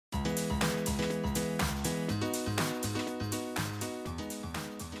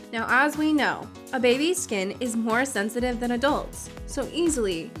Now, as we know, a baby's skin is more sensitive than adults, so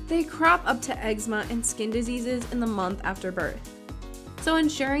easily they crop up to eczema and skin diseases in the month after birth. So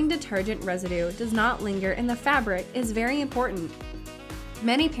ensuring detergent residue does not linger in the fabric is very important.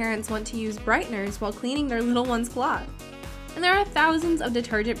 Many parents want to use brighteners while cleaning their little one's cloth. And there are thousands of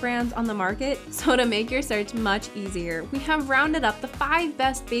detergent brands on the market, so to make your search much easier, we have rounded up the 5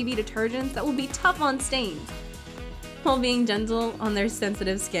 best baby detergents that will be tough on stains, while being gentle on their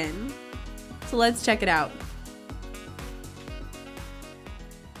sensitive skin. So let's check it out.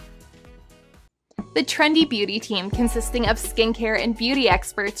 The trendy beauty team, consisting of skincare and beauty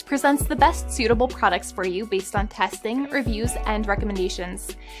experts, presents the best suitable products for you based on testing, reviews, and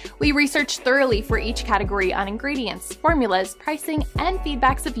recommendations. We research thoroughly for each category on ingredients, formulas, pricing, and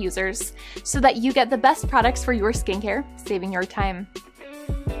feedbacks of users, so that you get the best products for your skincare, saving your time.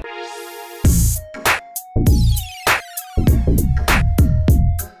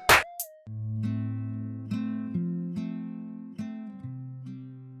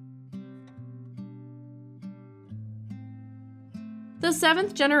 The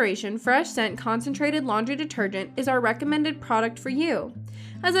 7th generation Fresh Scent Concentrated Laundry Detergent is our recommended product for you,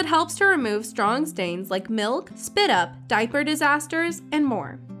 as it helps to remove strong stains like milk, spit up, diaper disasters, and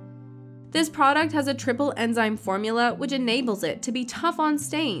more. This product has a triple enzyme formula which enables it to be tough on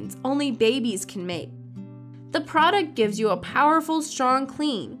stains only babies can make. The product gives you a powerful, strong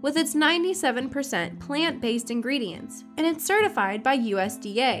clean with its 97% plant-based ingredients, and it's certified by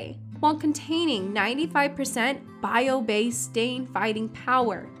USDA, while containing 95% bio-based stain-fighting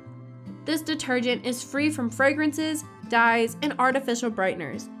power. This detergent is free from fragrances, dyes, and artificial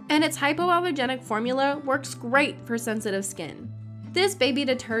brighteners, and its hypoallergenic formula works great for sensitive skin. This baby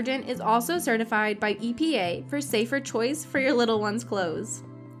detergent is also certified by EPA for safer choice for your little one's clothes.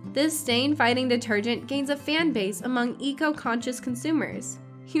 This stain-fighting detergent gains a fan base among eco-conscious consumers.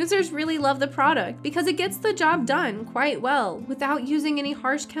 Users really love the product because it gets the job done quite well without using any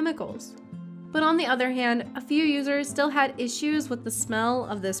harsh chemicals. But on the other hand, a few users still had issues with the smell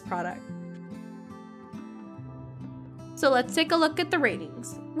of this product. So let's take a look at the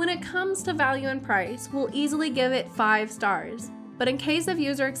ratings. When it comes to value and price, we'll easily give it 5 stars. But in case of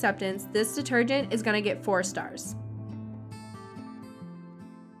user acceptance, this detergent is going to get 4 stars.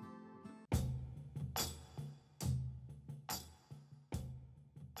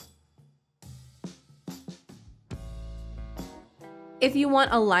 If you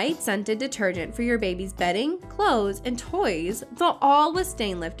want a light scented detergent for your baby's bedding, clothes, and toys, the All with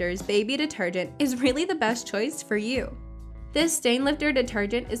Stainlifters Baby Detergent is really the best choice for you. This stain lifter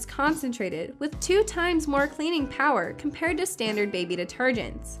detergent is concentrated with 2 times more cleaning power compared to standard baby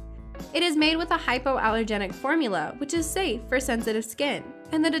detergents. It is made with a hypoallergenic formula, which is safe for sensitive skin,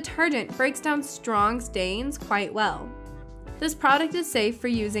 and the detergent breaks down strong stains quite well. This product is safe for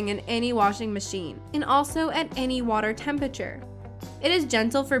using in any washing machine, and also at any water temperature. It is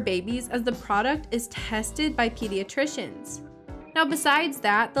gentle for babies as the product is tested by pediatricians. Now besides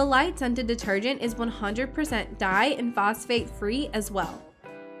that, the light scented detergent is 100% dye and phosphate free as well.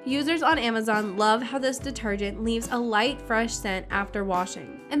 Users on Amazon love how this detergent leaves a light, fresh scent after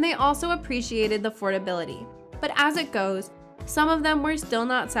washing, and they also appreciated the affordability. But as it goes, some of them were still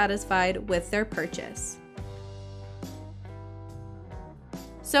not satisfied with their purchase.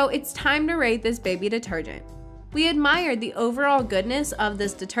 So it's time to rate this baby detergent. We admired the overall goodness of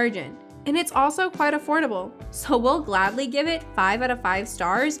this detergent, and it's also quite affordable, so we'll gladly give it 5 out of 5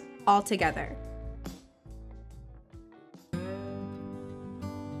 stars altogether.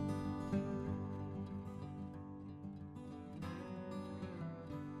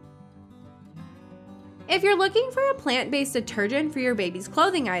 If you're looking for a plant-based detergent for your baby's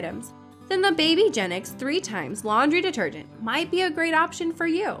clothing items, then the Babyganics 3 times laundry detergent might be a great option for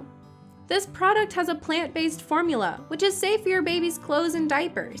you. This product has a plant-based formula, which is safe for your baby's clothes and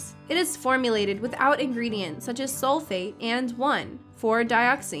diapers. It is formulated without ingredients such as sulfate and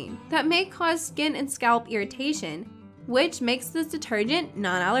 1,4-dioxane that may cause skin and scalp irritation, which makes this detergent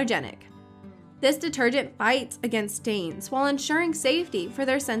non-allergenic. This detergent fights against stains while ensuring safety for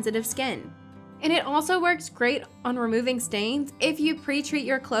their sensitive skin. And it also works great on removing stains if you pre-treat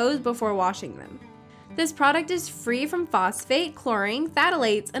your clothes before washing them. This product is free from phosphate, chlorine,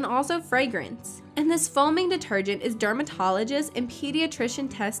 phthalates, and also fragrance. And this foaming detergent is dermatologist and pediatrician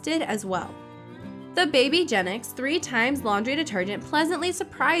tested as well. The Babyganics 3 times laundry detergent pleasantly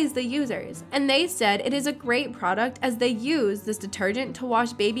surprised the users, and they said it is a great product as they use this detergent to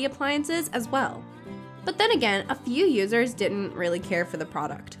wash baby appliances as well. But then again, a few users didn't really care for the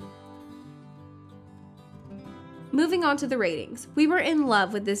product. Moving on to the ratings, we were in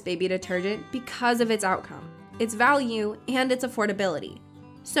love with this baby detergent because of its outcome, its value, and its affordability.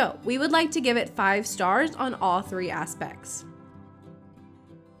 So we would like to give it 5 stars on all 3 aspects.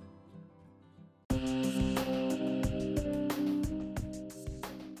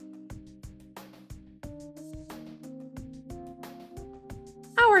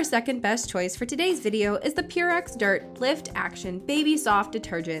 Our second best choice for today's video is the Purex Dirt Lift Action Baby Soft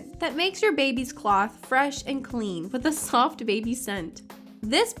Detergent that makes your baby's cloth fresh and clean with a soft baby scent.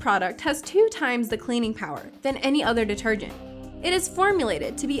 This product has 2 times the cleaning power than any other detergent. It is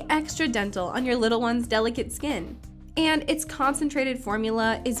formulated to be extra gentle on your little one's delicate skin, and its concentrated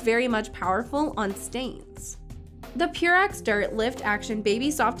formula is very much powerful on stains. The Purex Dirt Lift Action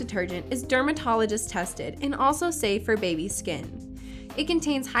Baby Soft Detergent is dermatologist tested and also safe for baby skin. It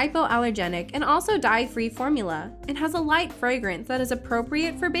contains hypoallergenic and also dye-free formula and has a light fragrance that is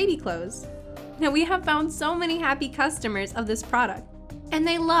appropriate for baby clothes. Now, we have found so many happy customers of this product, and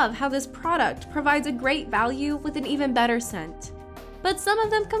they love how this product provides a great value with an even better scent. But some of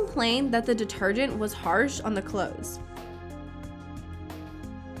them complained that the detergent was harsh on the clothes.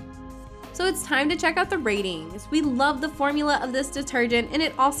 So it's time to check out the ratings. We love the formula of this detergent, and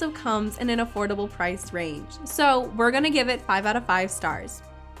it also comes in an affordable price range. So we're gonna give it 5 out of 5 stars.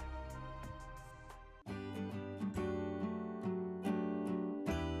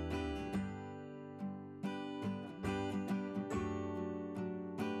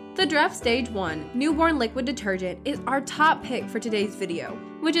 The Dreft Stage 1 Newborn Liquid Detergent is our top pick for today's video,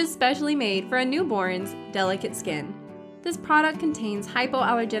 which is specially made for a newborn's delicate skin. This product contains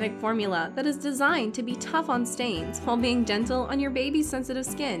hypoallergenic formula that is designed to be tough on stains while being gentle on your baby's sensitive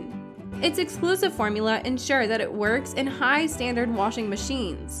skin. Its exclusive formula ensures that it works in high standard washing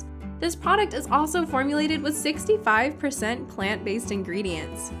machines. This product is also formulated with 65% plant-based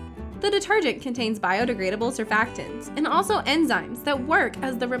ingredients. The detergent contains biodegradable surfactants and also enzymes that work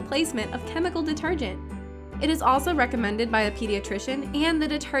as the replacement of chemical detergent. It is also recommended by a pediatrician, and the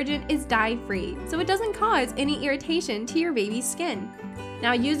detergent is dye-free, so it doesn't cause any irritation to your baby's skin.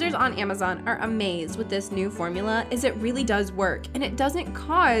 Now, users on Amazon are amazed with this new formula as it really does work, and it doesn't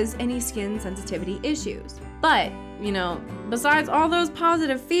cause any skin sensitivity issues. But, besides all those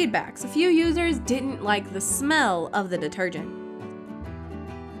positive feedbacks, a few users didn't like the smell of the detergent.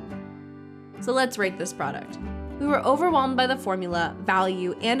 So let's rate this product. We were overwhelmed by the formula,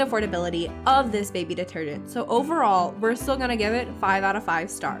 value, and affordability of this baby detergent, so overall, we're still gonna give it 5 out of 5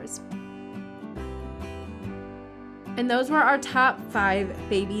 stars. And those were our top 5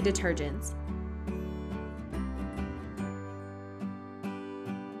 baby detergents.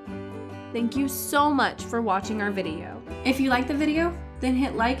 Thank you so much for watching our video. If you liked the video, then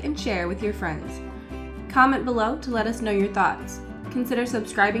hit like and share with your friends. Comment below to let us know your thoughts. Consider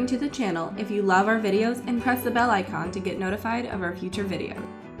subscribing to the channel if you love our videos, and press the bell icon to get notified of our future videos.